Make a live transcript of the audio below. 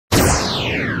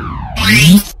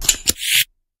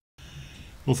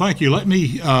Well, thank you. Let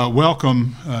me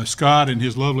welcome Scott and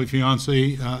his lovely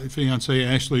fiancee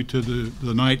Ashley to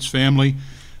the Knights family.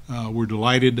 We're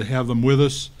delighted to have them with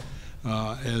us.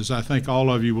 As I think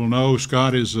all of you will know,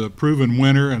 Scott is a proven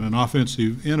winner and an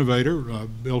offensive innovator.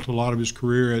 Built a lot of his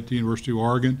career at the University of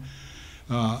Oregon.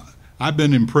 I've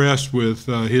been impressed with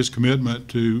his commitment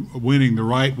to winning the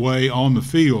right way on the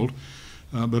field,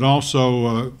 but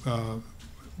also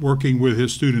working with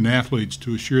his student athletes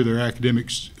to assure their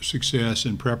academic success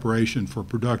in preparation for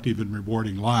productive and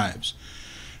rewarding lives.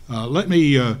 Let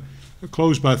me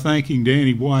close by thanking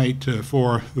Danny White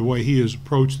for the way he has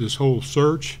approached this whole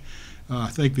search. I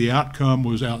think the outcome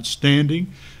was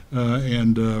outstanding,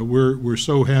 and we're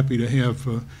so happy to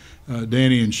have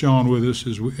Danny and Sean with us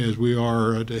as we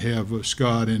are to have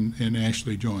Scott and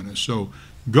Ashley join us. So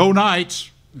go Knights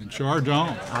and charge on.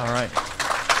 All right.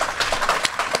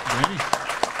 Danny?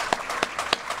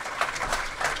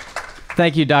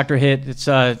 Thank you, Dr. Hitt. It's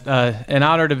an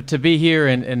honor to be here,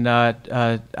 and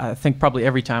I think probably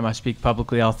every time I speak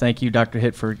publicly, I'll thank you, Dr.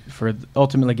 Hitt, for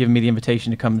ultimately giving me the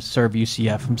invitation to come serve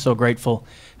UCF. I'm so grateful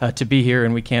to be here,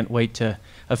 and we can't wait to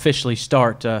officially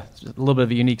start. It's a little bit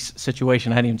of a unique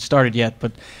situation. I hadn't even started yet,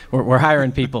 but we're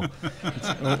hiring people.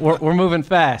 We're moving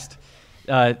fast.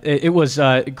 It was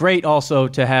great also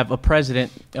to have a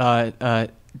president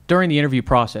during the interview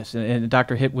process, and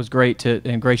Dr. Hitt was great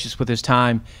and gracious with his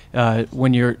time.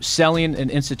 When you're selling an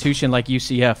institution like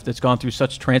UCF that's gone through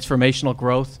such transformational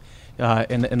growth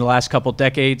in the last couple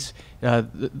decades,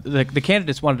 the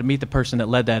candidates wanted to meet the person that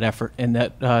led that effort and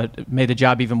that made the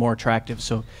job even more attractive.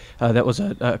 So that was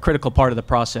a critical part of the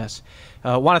process.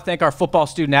 I want to thank our football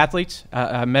student athletes.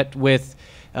 I met with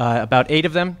about 8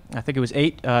 of them. I think it was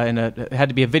 8, and it had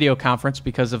to be a video conference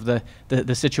because of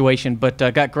the situation, but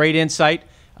got great insight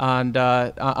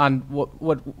on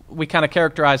what we kind of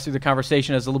characterized through the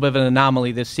conversation as a little bit of an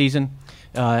anomaly this season,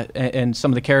 and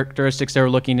some of the characteristics they were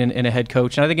looking in a head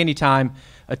coach. And I think any time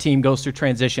a team goes through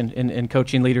transition in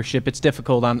coaching leadership, it's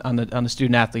difficult on the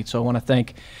student athletes. So I want to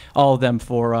thank all of them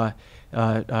for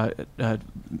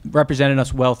representing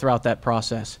us well throughout that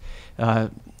process.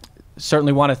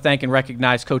 Certainly want to thank and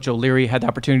recognize Coach O'Leary. Had the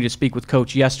opportunity to speak with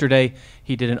Coach yesterday.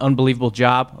 He did an unbelievable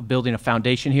job of building a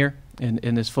foundation here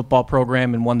in this football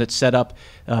program, and one that's set up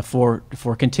for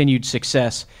continued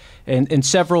success. And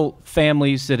several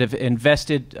families that have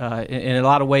invested in a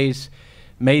lot of ways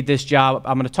made this job.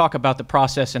 I'm going to talk about the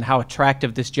process and how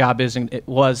attractive this job is, and it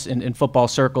was in football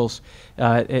circles.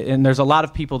 And there's a lot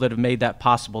of people that have made that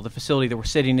possible. The facility that we're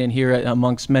sitting in here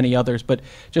amongst many others, but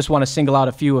just want to single out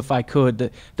a few if I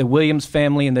could. The Williams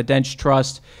family and the Dench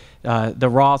Trust, the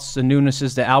Roths, the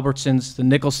Nuneses, the Albertsons, the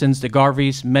Nicholsons, the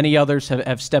Garveys, many others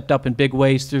have stepped up in big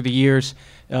ways through the years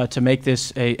to make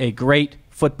this a great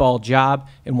football job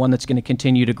and one that's going to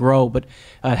continue to grow. But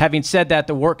having said that,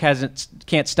 the work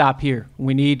can't stop here.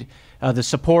 We need the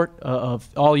support of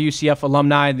all UCF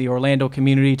alumni, the Orlando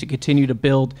community, to continue to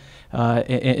build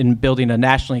in building a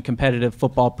nationally competitive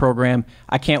football program.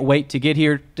 I can't wait to get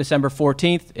here December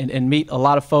 14th and meet a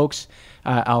lot of folks.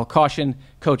 I'll caution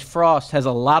Coach Frost has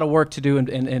a lot of work to do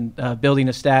in building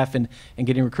a staff and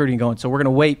getting recruiting going. So we're going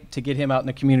to wait to get him out in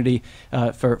the community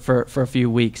for a few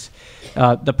weeks.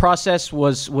 The process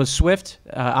was swift.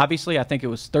 Obviously, I think it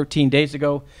was 13 days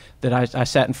ago that I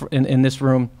sat in this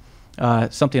room,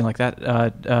 something like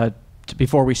that,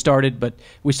 before we started. But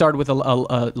we started with a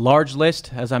large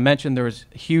list. As I mentioned, there was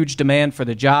huge demand for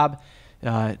the job.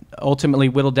 Ultimately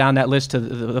whittled down that list to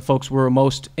the folks we were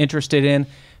most interested in.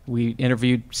 We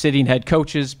interviewed sitting head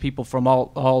coaches, people from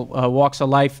all walks of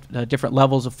life, different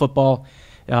levels of football,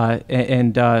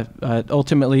 and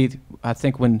ultimately, I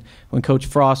think when Coach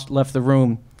Frost left the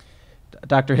room,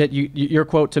 Dr. Hitt, your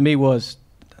quote to me was,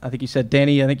 I think you said,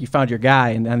 "Danny, I think you found your guy,"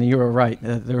 and you were right.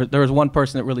 There was one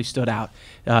person that really stood out.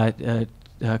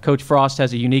 Coach Frost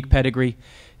has a unique pedigree.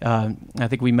 I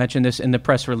think we mentioned this in the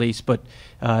press release, but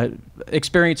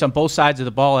experience on both sides of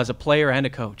the ball as a player and a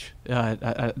coach.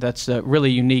 That's really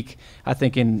unique, I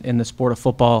think, in the sport of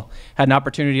football. Had an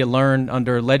opportunity to learn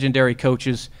under legendary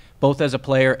coaches, both as a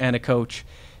player and a coach.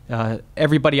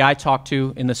 Everybody I talk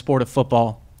to in the sport of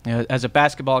football, as a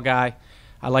basketball guy,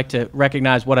 I like to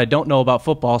recognize what I don't know about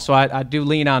football, so I do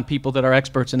lean on people that are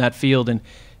experts in that field. And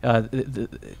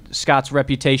Scott's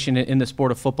reputation in the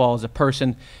sport of football as a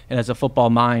person and as a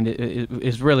football mind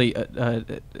is really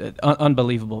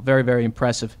unbelievable, very, very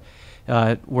impressive.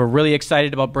 We're really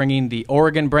excited about bringing the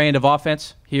Oregon brand of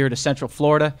offense here to Central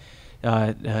Florida,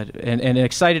 and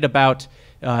excited about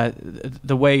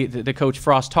the way the Coach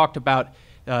Frost talked about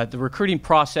the recruiting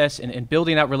process and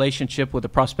building that relationship with a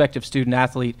prospective student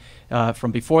athlete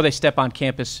from before they step on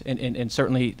campus and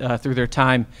certainly through their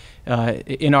time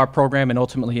in our program and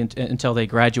ultimately until they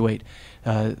graduate.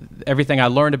 Everything I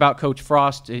learned about Coach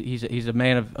Frost, he's a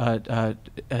man of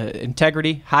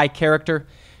integrity, high character,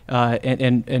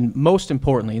 and most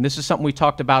importantly, and this is something we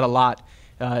talked about a lot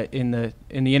in the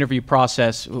interview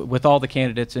process with all the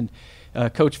candidates, and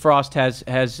Coach Frost has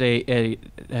a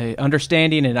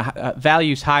understanding and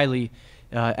values highly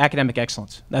academic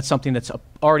excellence. That's something that's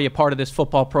already a part of this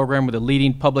football program. We're the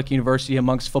leading public university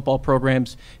amongst football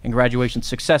programs and graduation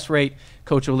success rate.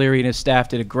 Coach O'Leary and his staff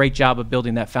did a great job of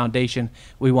building that foundation.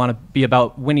 We want to be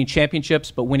about winning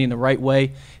championships, but winning the right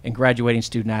way and graduating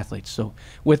student athletes. So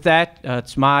with that,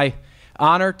 it's my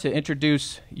honor to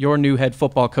introduce your new head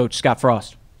football coach, Scott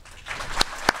Frost.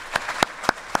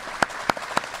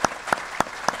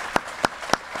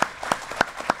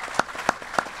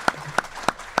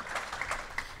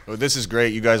 Well, this is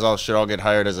great. You guys should all get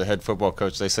hired as a head football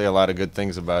coach. They say a lot of good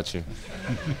things about you.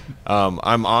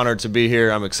 I'm honored to be here.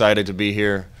 I'm excited to be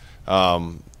here.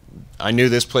 I knew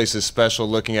this place is special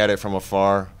looking at it from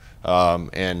afar.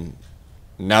 And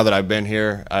now that I've been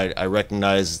here, I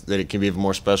recognize that it can be even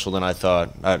more special than I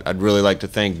thought. I'd really like to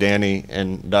thank Danny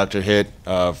and Dr. Hitt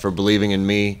for believing in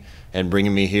me and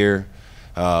bringing me here.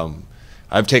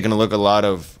 I've taken a look at a lot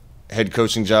of head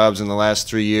coaching jobs in the last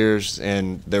 3 years,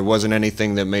 and there wasn't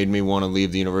anything that made me want to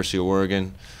leave the University of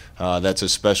Oregon. That's a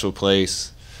special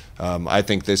place. I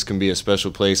think this can be a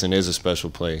special place and is a special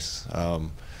place.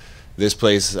 This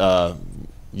place,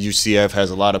 UCF,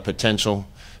 has a lot of potential.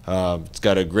 It's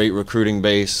got a great recruiting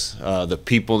base. The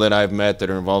people that I've met that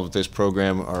are involved with this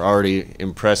program are already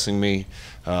impressing me.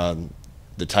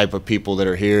 The type of people that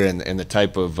are here and the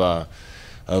type of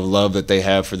love that they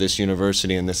have for this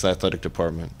university and this athletic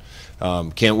department.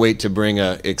 Can't wait to bring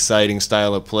an exciting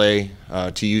style of play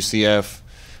to UCF.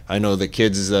 I know the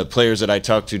kids, the players that I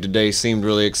talked to today seemed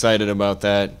really excited about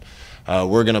that.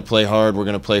 We're going to play hard, we're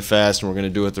going to play fast, and we're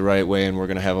going to do it the right way, and we're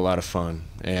going to have a lot of fun.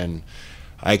 And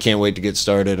I can't wait to get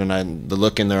started, and the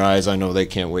look in their eyes, I know they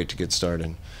can't wait to get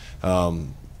started.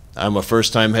 I'm a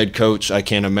first-time head coach. I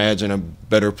can't imagine a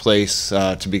better place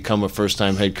to become a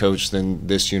first-time head coach than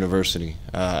this university.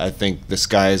 I think the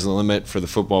sky is the limit for the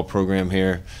football program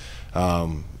here.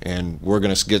 And we're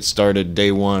going to get started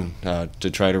day one to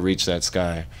try to reach that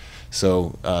sky.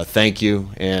 So thank you,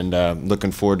 and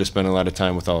looking forward to spending a lot of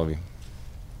time with all of you.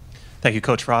 Thank you,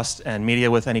 Coach Frost. And media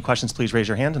with any questions, please raise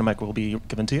your hand, and a mic will be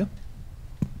given to you.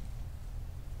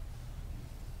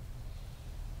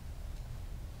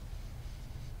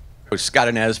 Coach Scott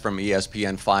Inez from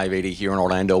ESPN 580 here in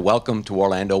Orlando. Welcome to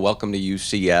Orlando. Welcome to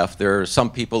UCF. There are some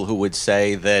people who would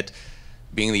say that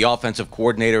being the offensive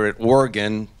coordinator at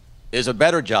Oregon is a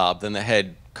better job than the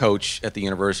head coach at the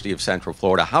University of Central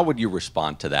Florida. How would you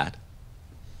respond to that?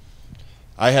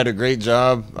 I had a great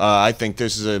job. I think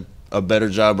this is a better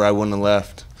job, or I wouldn't have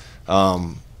left.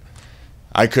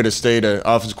 I could have stayed an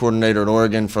offensive coordinator at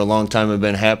Oregon for a long time and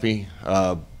been happy,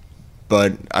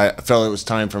 but I felt it was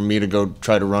time for me to go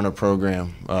try to run a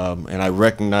program. And I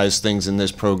recognized things in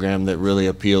this program that really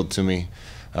appealed to me.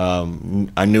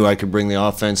 I knew I could bring the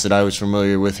offense that I was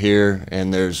familiar with here,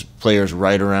 and there's players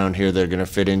right around here that are going to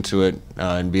fit into it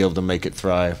and be able to make it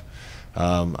thrive.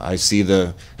 I see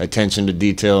the attention to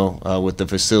detail with the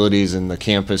facilities and the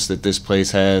campus that this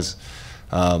place has.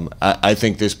 I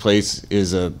think this place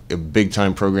is a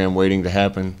big-time program waiting to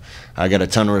happen. I got a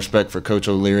ton of respect for Coach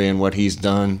O'Leary and what he's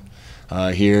done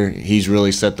here. He's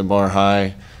really set the bar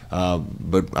high.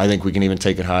 But I think we can even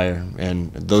take it higher,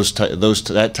 and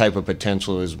that type of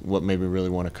potential is what made me really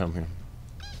want to come here.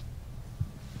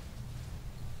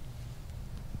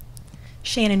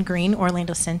 Shannon Green,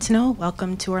 Orlando Sentinel.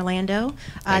 Welcome to Orlando.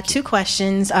 Two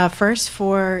questions. First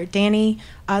for Danny.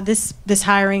 This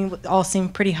hiring all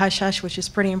seemed pretty hush-hush, which is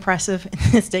pretty impressive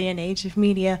in this day and age of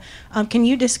media. Can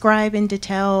you describe in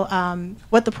detail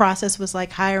what the process was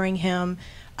like hiring him?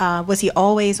 Was he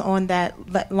always on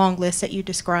that long list that you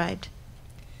described?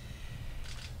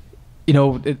 You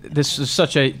know, this is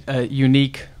such a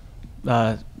unique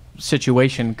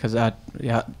situation because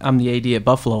I'm the AD at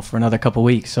Buffalo for another couple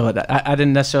weeks, so I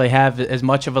didn't necessarily have as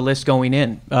much of a list going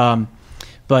in,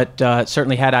 but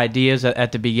certainly had ideas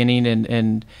at the beginning,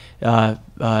 and I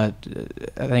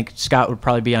think Scott would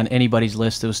probably be on anybody's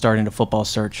list that was starting a football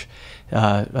search,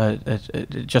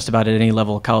 just about at any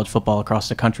level of college football across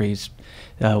the country. He's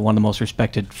one of the most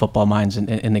respected football minds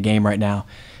in the game right now.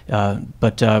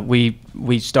 But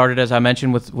we started, as I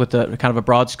mentioned, with a kind of a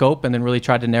broad scope, and then really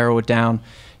tried to narrow it down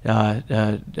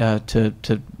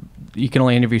to you can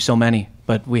only interview so many.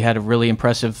 But we had a really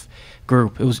impressive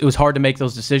group. It was hard to make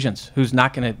those decisions. Who's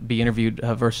not going to be interviewed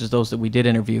versus those that we did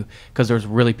interview, because there's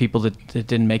really people that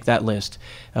didn't make that list,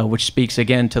 which speaks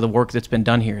again to the work that's been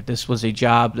done here. This was a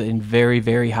job in very,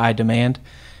 very high demand,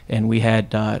 and we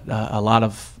had a lot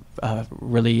of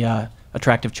really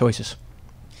attractive choices.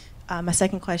 My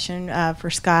second question for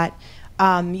Scott.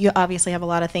 You obviously have a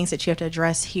lot of things that you have to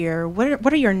address here.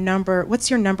 What's your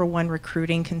number one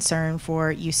recruiting concern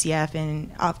for UCF,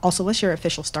 and also what's your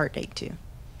official start date too?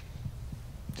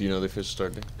 Do you know the official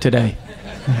start date? Today.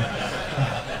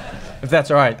 If that's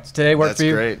all right. Does today work for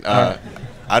you? That's great.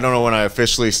 I don't know when I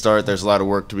officially start. There's a lot of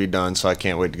work to be done, so I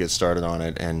can't wait to get started on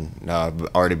it, and I've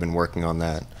already been working on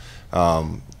that.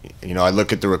 You know, I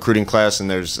look at the recruiting class, and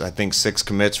there's, I think, 6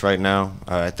 commits right now.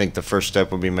 I think the first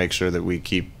step would be make sure that we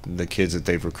keep the kids that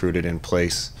they've recruited in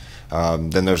place.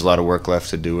 Then there's a lot of work left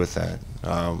to do with that.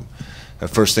 The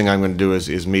first thing I'm going to do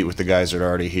is meet with the guys that are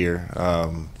already here.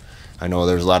 I know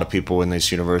there's a lot of people in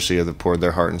this university that poured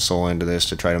their heart and soul into this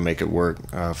to try to make it work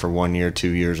for 1 year, 2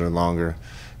 years, or longer.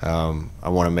 I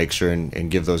want to make sure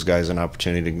and give those guys an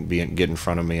opportunity to get in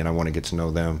front of me, and I want to get to know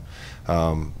them.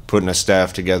 Putting a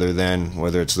staff together then,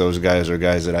 whether it's those guys or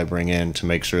guys that I bring in, to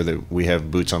make sure that we have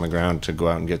boots on the ground to go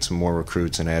out and get some more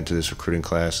recruits and add to this recruiting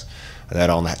class. That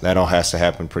all has to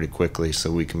happen pretty quickly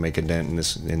so we can make a dent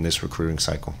in this recruiting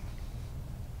cycle.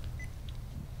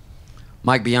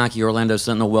 Mike Bianchi, Orlando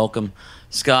Sentinel, welcome.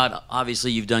 Scott,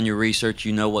 obviously you've done your research.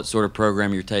 You know what sort of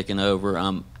program you're taking over.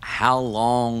 How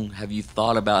long have you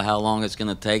thought about how long it's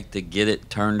going to take to get it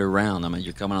turned around? I mean,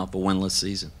 you're coming off a winless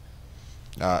season.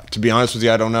 To be honest with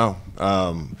you, I don't know.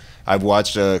 I've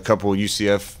watched a couple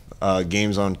UCF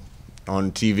games on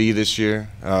TV this year.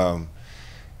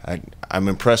 I'm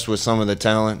impressed with some of the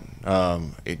talent.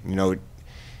 You know,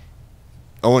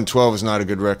 0-12 is not a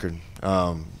good record.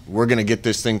 We're going to get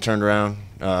this thing turned around.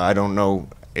 I don't know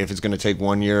if it's going to take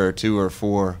 1 year or 2 or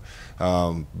 4,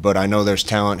 but I know there's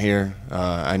talent here.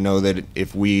 I know that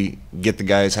if we get the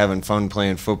guys having fun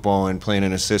playing football and playing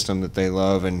in a system that they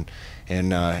love, and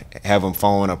have them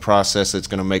following a process that's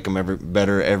going to make them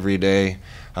better every day,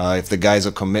 if the guys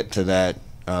will commit to that,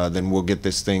 then we'll get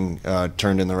this thing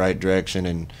turned in the right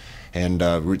direction. And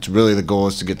really the goal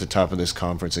is to get to the top of this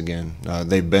conference again.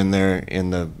 They've been there in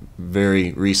the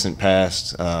very recent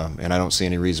past, and I don't see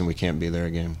any reason we can't be there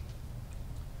again.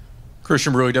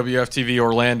 Christian Brewy, WFTV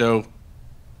Orlando.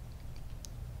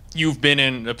 You've been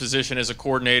in a position as a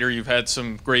coordinator. You've had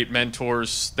some great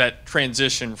mentors. That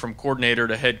transition from coordinator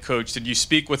to head coach, did you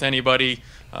speak with anybody,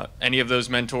 any of those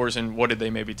mentors, and what did they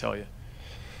maybe tell you?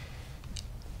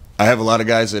 I have a lot of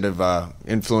guys that have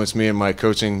influenced me in my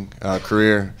coaching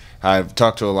career. I've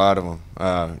talked to a lot of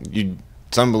them.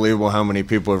 It's unbelievable how many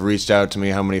people have reached out to me,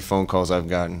 how many phone calls I've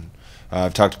gotten.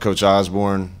 I've talked to Coach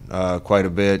Osborne quite a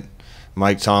bit.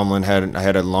 Mike Tomlin, I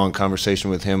had a long conversation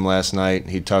with him last night.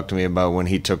 He talked to me about when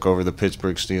he took over the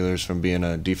Pittsburgh Steelers from being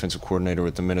a defensive coordinator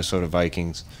with the Minnesota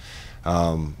Vikings.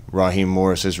 Raheem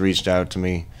Morris has reached out to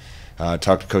me.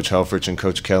 Talked to Coach Helfrich and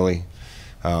Coach Kelly.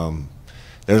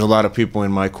 There's a lot of people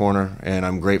in my corner, and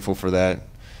I'm grateful for that.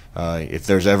 If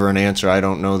there's ever an answer I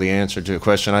don't know the answer to, a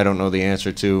question I don't know the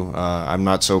answer to, I'm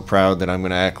not so proud that I'm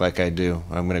going to act like I do.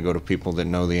 I'm going to go to people that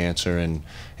know the answer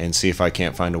and see if I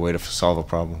can't find a way to solve a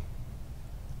problem.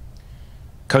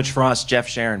 Coach Frost, Jeff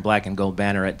Sharon,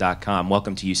 blackandgoldbanneret.com.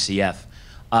 Welcome to UCF.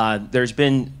 There's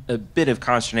been a bit of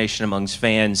consternation amongst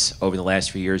fans over the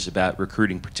last few years about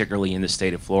recruiting, particularly in the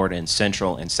state of Florida and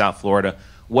Central and South Florida.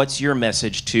 What's your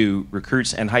message to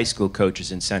recruits and high school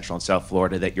coaches in Central and South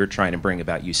Florida that you're trying to bring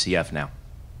about UCF now?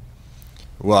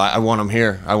 Well, I want them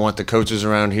here. I want the coaches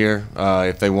around here.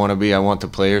 If they want to be, I want the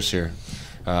players here.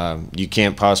 You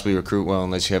can't possibly recruit well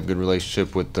unless you have a good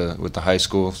relationship with the high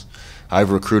schools. I've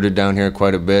recruited down here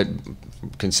quite a bit,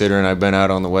 considering I've been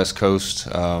out on the West Coast,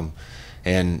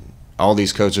 and all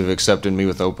these coaches have accepted me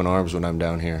with open arms when I'm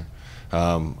down here.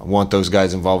 I want those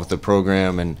guys involved with the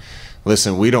program. And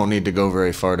listen, we don't need to go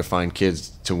very far to find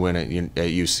kids to win at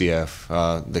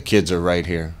UCF. The kids are right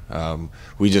here.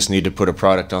 We just need to put a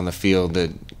product on the field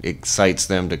that excites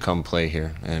them to come play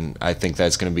here, and I think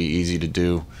that's going to be easy to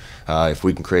do. If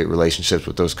we can create relationships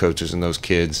with those coaches and those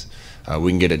kids,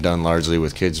 we can get it done largely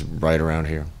with kids right around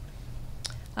here.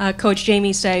 Coach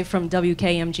Jamie Say from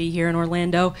WKMG here in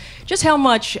Orlando. Just how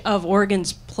much of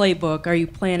Oregon's playbook are you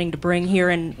planning to bring here,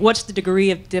 and what's the degree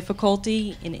of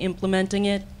difficulty in implementing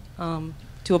it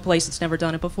to a place that's never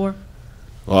done it before?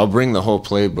 Well, I'll bring the whole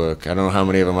playbook. I don't know how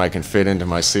many of them I can fit into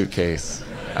my suitcase.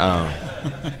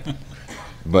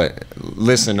 But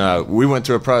listen, we went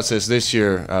through a process this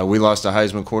year. We lost a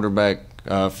Heisman quarterback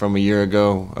from a year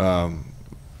ago.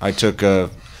 I took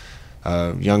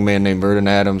a young man named Vernon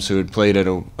Adams who had played at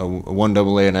a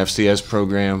 1AA and FCS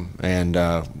program, and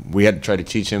we had to try to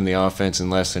teach him the offense in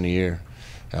less than a year.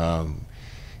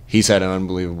 He's had an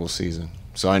unbelievable season,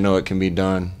 so I know it can be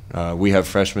done. We have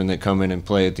freshmen that come in and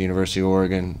play at the University of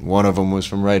Oregon. One of them was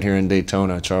from right here in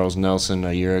Daytona. Charles Nelson,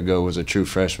 a year ago, was a true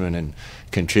freshman and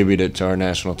contributed to our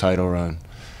national title run.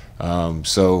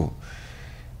 So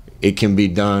it can be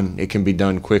done. It can be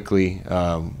done quickly.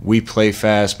 We play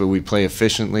fast, but we play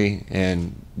efficiently,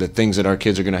 and the things that our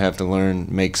kids are going to have to learn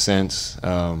make sense,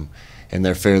 and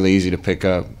they're fairly easy to pick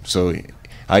up. So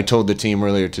I told the team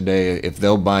earlier today, if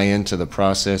they'll buy into the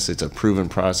process, it's a proven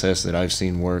process that I've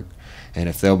seen work, and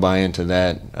if they'll buy into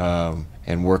that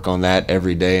and work on that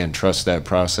every day and trust that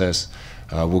process,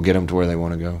 we'll get them to where they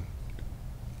want to go.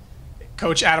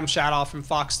 Coach Adam Shadoff from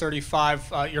Fox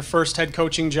 35, your first head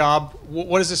coaching job.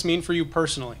 What does this mean for you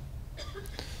personally?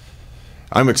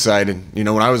 I'm excited. You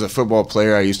know, when I was a football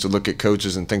player, I used to look at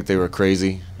coaches and think they were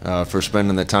crazy for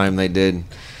spending the time they did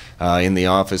in the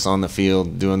office, on the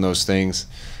field, doing those things.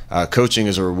 Coaching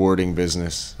is a rewarding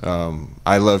business.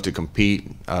 I love to compete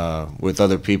with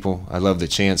other people. I love the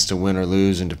chance to win or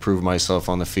lose and to prove myself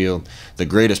on the field. The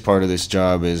greatest part of this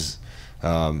job is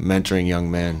mentoring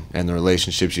young men and the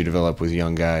relationships you develop with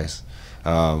young guys.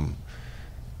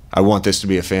 I want this to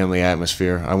be a family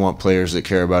atmosphere. I want players that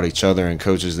care about each other and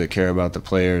coaches that care about the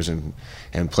players and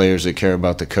players that care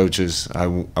about the coaches. I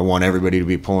want everybody to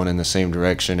be pulling in the same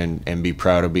direction and be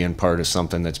proud of being part of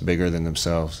something that's bigger than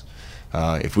themselves.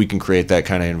 If we can create that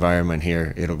kind of environment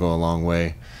here, it'll go a long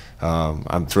way.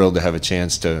 I'm thrilled to have a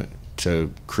chance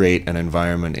to create an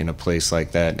environment in a place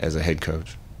like that as a head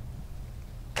coach.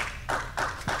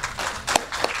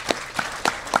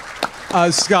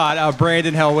 Scott,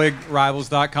 Brandon Helwig,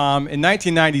 Rivals.com. In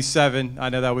 1997, I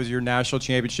know that was your national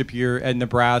championship year at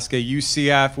Nebraska.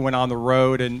 UCF went on the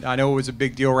road, and I know it was a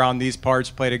big deal around these parts,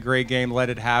 played a great game, led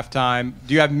at halftime.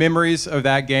 Do you have memories of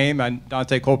that game? And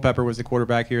Dante Culpepper was the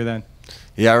quarterback here then.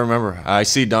 Yeah, I remember. I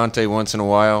see Dante once in a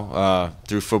while.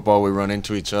 Through football, we run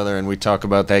into each other, and we talk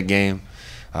about that game.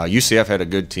 UCF had a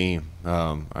good team.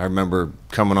 I remember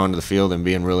coming onto the field and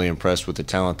being really impressed with the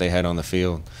talent they had on the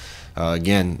field.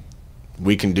 Again,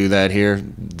 we can do that here.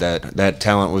 That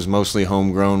talent was mostly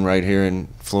homegrown right here in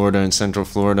Florida and Central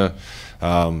Florida.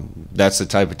 That's the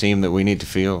type of team that we need to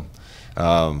field.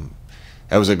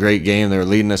 That was a great game. They were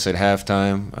leading us at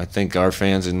halftime. I think our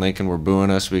fans in Lincoln were booing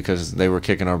us because they were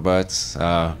kicking our butts.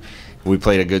 We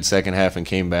played a good second half and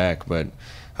came back, but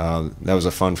that was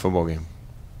a fun football game.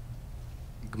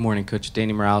 Good morning, Coach.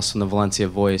 Danny Morales from the Valencia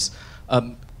Voice.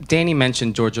 Danny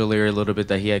mentioned George O'Leary a little bit,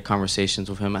 that he had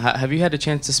conversations with him. Have you had a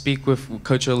chance to speak with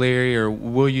Coach O'Leary, or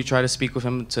will you try to speak with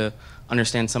him to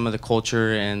understand some of the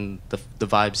culture and the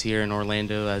vibes here in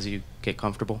Orlando as you get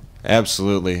comfortable?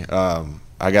 Absolutely.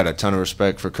 I got a ton of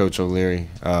respect for Coach O'Leary.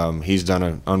 He's done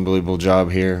an unbelievable job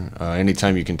here.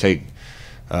 Anytime you can take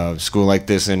a school like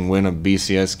this and win a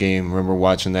BCS game, I remember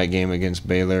watching that game against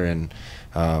Baylor and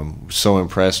so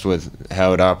impressed with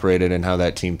how it operated and how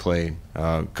that team played.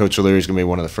 Coach O'Leary is going to be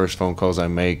one of the first phone calls I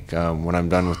make when I'm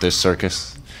done with this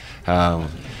circus.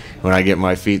 When I get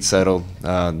my feet settled,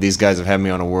 these guys have had me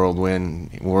on a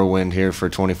whirlwind here for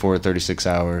 24 or 36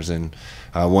 hours, and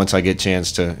once I get a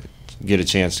chance to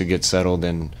get settled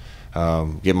and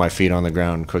get my feet on the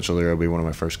ground, Coach O'Leary will be one of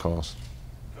my first calls.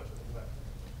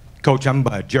 Coach, I'm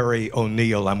Jerry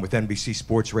O'Neill. I'm with NBC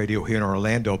Sports Radio here in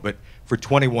Orlando, but for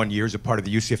 21 years, a part of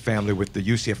the UCF family with the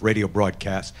UCF radio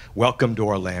broadcast. Welcome to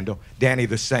Orlando. Danny,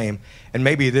 the same. And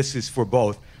maybe this is for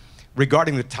both.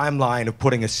 Regarding the timeline of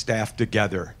putting a staff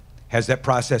together, has that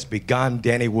process begun?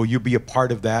 Danny, will you be a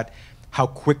part of that? How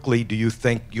quickly do you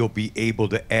think you'll be able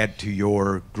to add to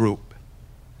your group?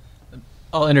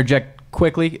 I'll interject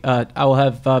quickly. I will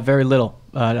have very little.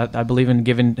 I believe in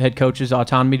giving head coaches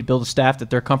autonomy to build a staff that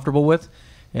they're comfortable with,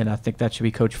 and I think that should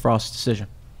be Coach Frost's decision.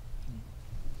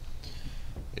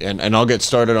 And I'll get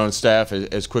started on staff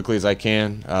as quickly as I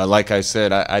can. Like I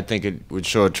said, I think it would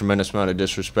show a tremendous amount of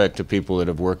disrespect to people that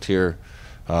have worked here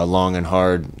long and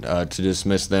hard to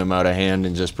dismiss them out of hand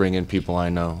and just bring in people I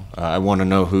know. I want to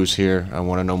know who's here. I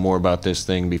want to know more about this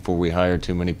thing before we hire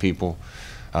too many people.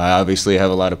 I obviously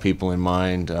have a lot of people in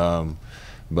mind,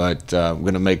 but I'm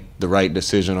going to make the right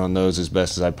decision on those as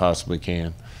best as I possibly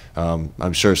can.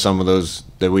 I'm sure some of those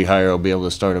that we hire will be able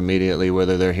to start immediately,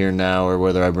 whether they're here now or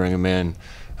whether I bring them in.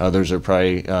 Others are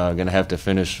probably going to have to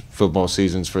finish football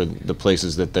seasons for the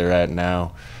places that they're at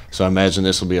now. So I imagine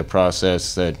this will be a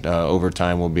process that over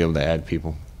time we'll be able to add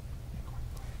people.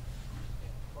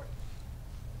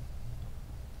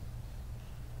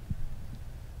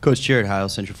 Coach Jared Heil,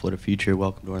 Central Florida Future,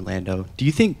 welcome to Orlando. Do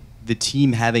you think the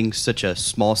team having such a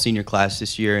small senior class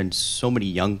this year and so many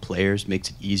young players makes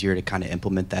it easier to kind of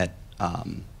implement that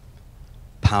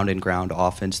pound and ground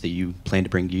offense that you plan to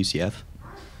bring to UCF?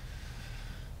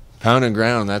 Pound and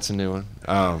ground, that's a new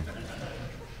one.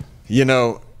 You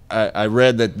know, I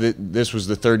read that this was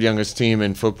the third youngest team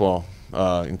in football,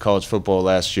 in college football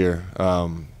last year.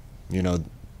 You know,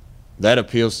 that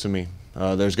appeals to me.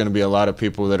 There's going to be a lot of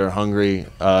people that are hungry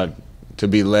to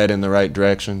be led in the right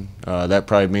direction. That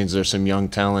probably means there's some young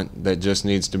talent that just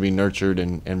needs to be nurtured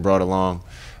and brought along.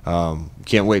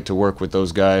 Can't wait to work with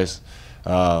those guys.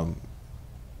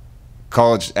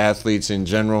 College athletes in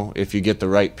general, if you get the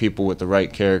right people with the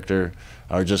right character,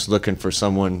 are just looking for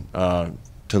someone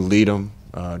to lead them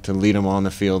on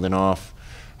the field and off.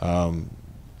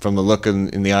 From the look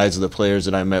in the eyes of the players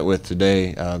that I met with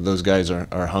today, those guys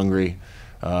are hungry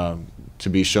to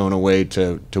be shown a way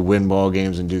to win ball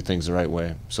games and do things the right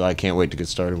way. So I can't wait to get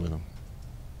started with them.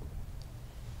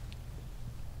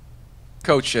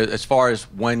 Coach, as far as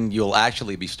when you'll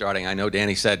actually be starting, I know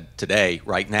Danny said today,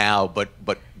 right now, but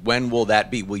when will that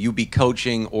be? Will you be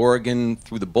coaching Oregon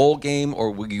through the bowl game,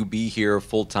 or will you be here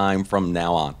full-time from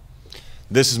now on?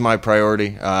 This is my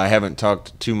priority. I haven't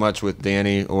talked too much with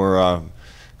Danny or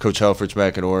Coach Helfrich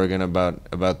back at Oregon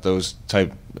about those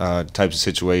types of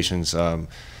situations.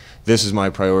 This is my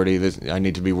priority. I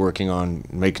need to be working on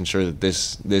making sure that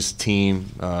this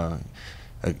team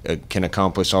can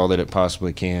accomplish all that it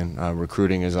possibly can.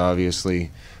 Recruiting is obviously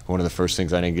one of the first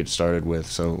things I need to get started with.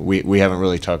 So we haven't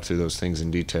really talked through those things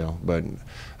in detail, but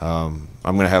I'm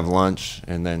going to have lunch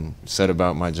and then set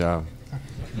about my job.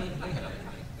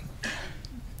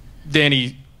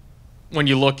 Danny, when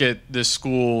you look at this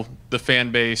school, the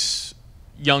fan base,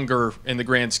 younger in the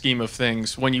grand scheme of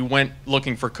things, when you went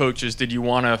looking for coaches, did you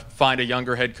want to find a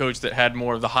younger head coach that had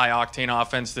more of the high-octane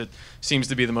offense that seems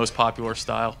to be the most popular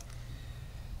style?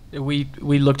 We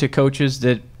looked at coaches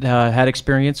that had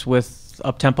experience with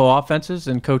up-tempo offenses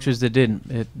and coaches that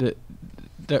didn't.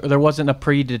 There wasn't a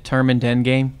predetermined end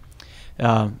game.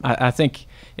 I think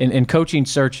in coaching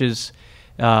searches,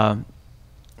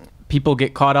 people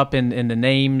get caught up in the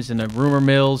names and the rumor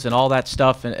mills and all that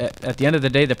stuff. And at the end of the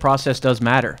day, the process does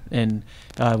matter. And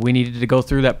we needed to go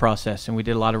through that process. And we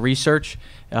did a lot of research.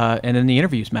 And then the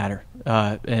interviews matter.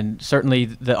 And certainly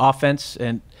the offense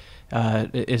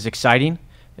is exciting.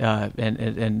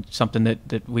 And something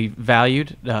that we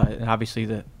valued, and obviously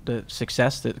the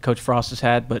success that Coach Frost has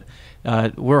had. But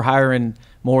we're hiring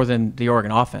more than the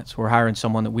Oregon offense. We're hiring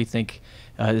someone that we think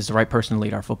is the right person to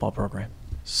lead our football program.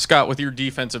 Scott, with your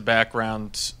defensive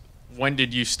background, when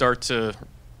did you start to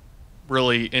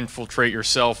really infiltrate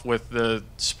yourself with the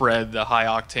spread, the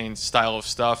high-octane style of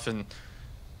stuff? And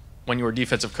when you were a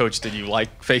defensive coach, did you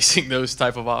like facing those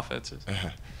type of offenses?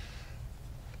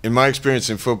 In my experience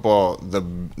in football, the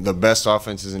best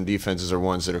offenses and defenses are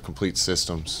ones that are complete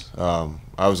systems.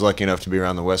 I was lucky enough to be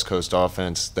around the West Coast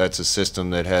offense. That's a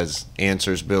system that has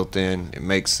answers built in. It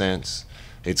makes sense.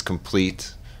 It's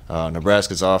complete.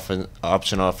 Nebraska's option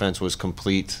offense was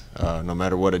complete. No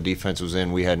matter what a defense was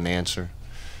in, we had an answer.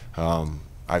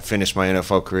 I finished my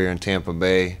NFL career in Tampa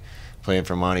Bay, playing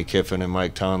for Monty Kiffin and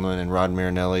Mike Tomlin and Rod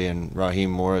Marinelli and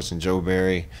Raheem Morris and Joe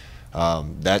Barry.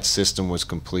 That system was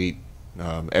complete.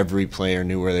 Every player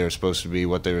knew where they were supposed to be,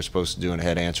 what they were supposed to do, and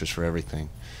had answers for everything.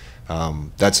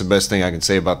 That's the best thing I can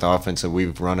say about the offense that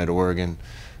we've run at Oregon,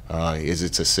 is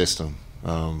it's a system.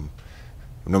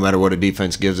 No matter what a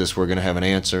defense gives us, we're going to have an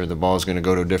answer. The ball's going to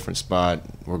go to a different spot.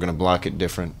 We're going to block it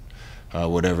different,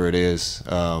 whatever it is.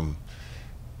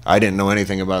 I didn't know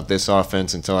anything about this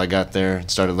offense until I got there and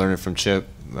started learning from Chip.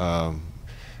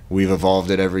 We've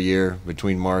evolved it every year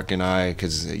between Mark and I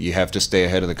because you have to stay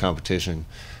ahead of the competition.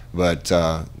 But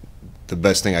the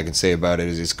best thing I can say about it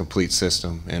is it's a complete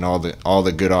system, and all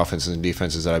the good offenses and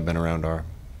defenses that I've been around are.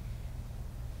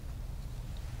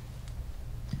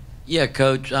 Yeah,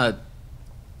 Coach.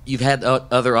 You've had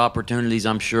other opportunities,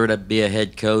 I'm sure, to be a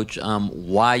head coach.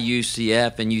 Why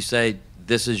UCF? And you say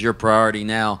this is your priority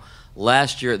now.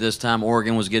 Last year at this time,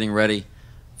 Oregon was getting ready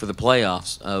for the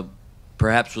playoffs.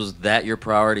 Perhaps was that your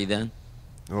priority then?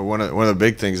 Well, one of the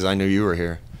big things is I knew you were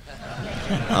here.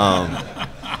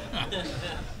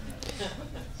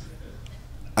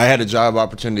 I had a job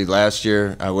opportunity last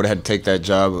year. I would have had to take that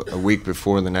job a week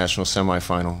before the national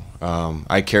semifinal.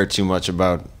 I care too much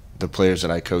about the players that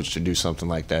I coach to do something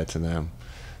like that to them.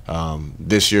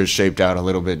 This year's shaped out a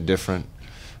little bit different.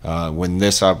 When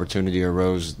this opportunity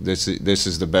arose, this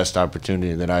is the best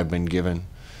opportunity that I've been given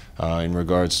in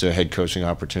regards to a head coaching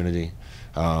opportunity.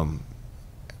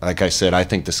 Like I said, I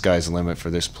think the sky's the limit for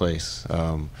this place.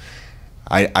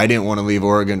 I didn't want to leave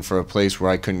Oregon for a place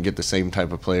where I couldn't get the same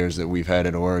type of players that we've had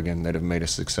at Oregon that have made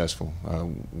us successful.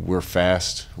 We're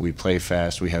fast, we play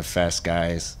fast, we have fast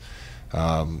guys.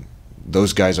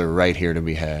 Those guys are right here to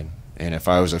be had. And if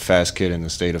I was a fast kid in the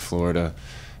state of Florida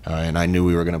and I knew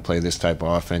we were going to play this type of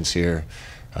offense here,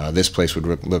 this place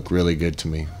would look really good to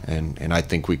me. And I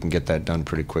think we can get that done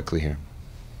pretty quickly here.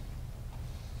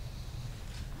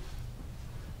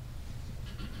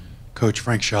 Coach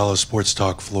Frank Shallow, Sports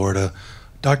Talk Florida.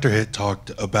 Dr. Hitt talked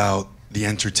about the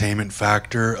entertainment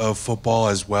factor of football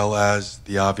as well as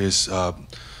the obvious, but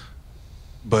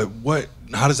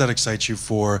how does that excite you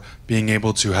for being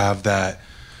able to have that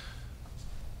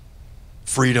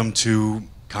freedom to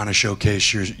kind of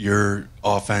showcase your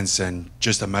offense and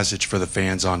just a message for the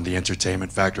fans on the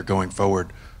entertainment factor going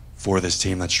forward for this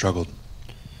team that struggled?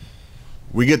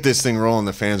 We get this thing rolling,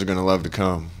 the fans are going to love to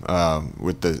come.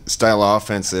 With the style of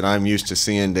offense that I'm used to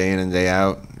seeing day in and day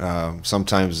out,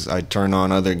 sometimes I turn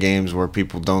on other games where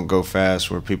people don't go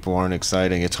fast, where people aren't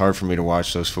exciting. It's hard for me to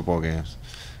watch those football games.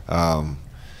 We're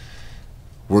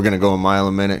going to go a mile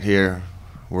a minute here.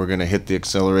 We're going to hit the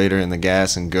accelerator and the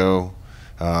gas and go.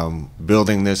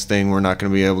 Building this thing, we're not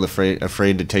going to be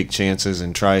afraid to take chances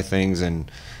and try things, and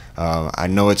I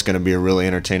know it's going to be a really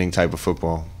entertaining type of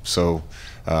football. So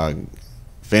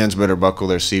fans better buckle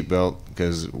their seatbelt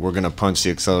because we're going to punch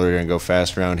the accelerator and go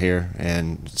fast around here,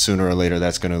 and sooner or later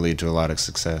that's going to lead to a lot of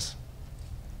success.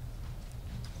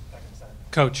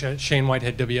 Coach, Shane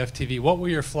Whitehead, WFTV. What will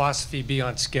your philosophy be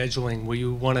on scheduling? Will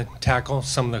you want to tackle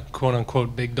some of the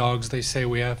quote-unquote big dogs they say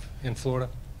we have in Florida?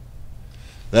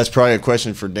 That's probably a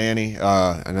question for Danny.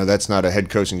 I know that's not a head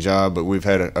coaching job, but we've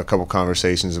had a couple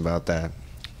conversations about that.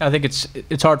 I think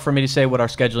it's hard for me to say what our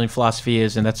scheduling philosophy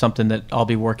is, and that's something that I'll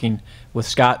be working with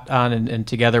Scott on, and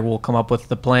together we'll come up with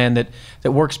the plan that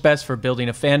works best for building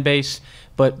a fan base.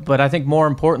 But I think more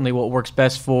importantly, what works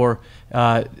best for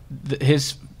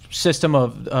his system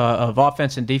of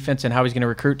offense and defense and how he's going to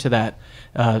recruit to that.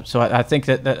 So I think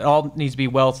that all needs to be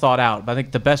well thought out. But I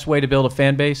think the best way to build a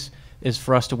fan base is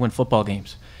for us to win football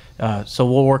games. So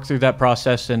we'll work through that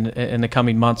process in the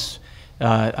coming months.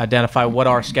 Identify what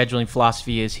our scheduling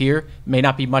philosophy is here. It may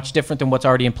not be much different than what's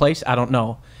already in place. I don't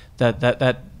know.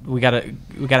 That we gotta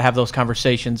have those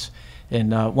conversations,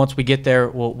 and once we get there,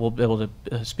 we'll be able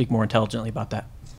to speak more intelligently about that.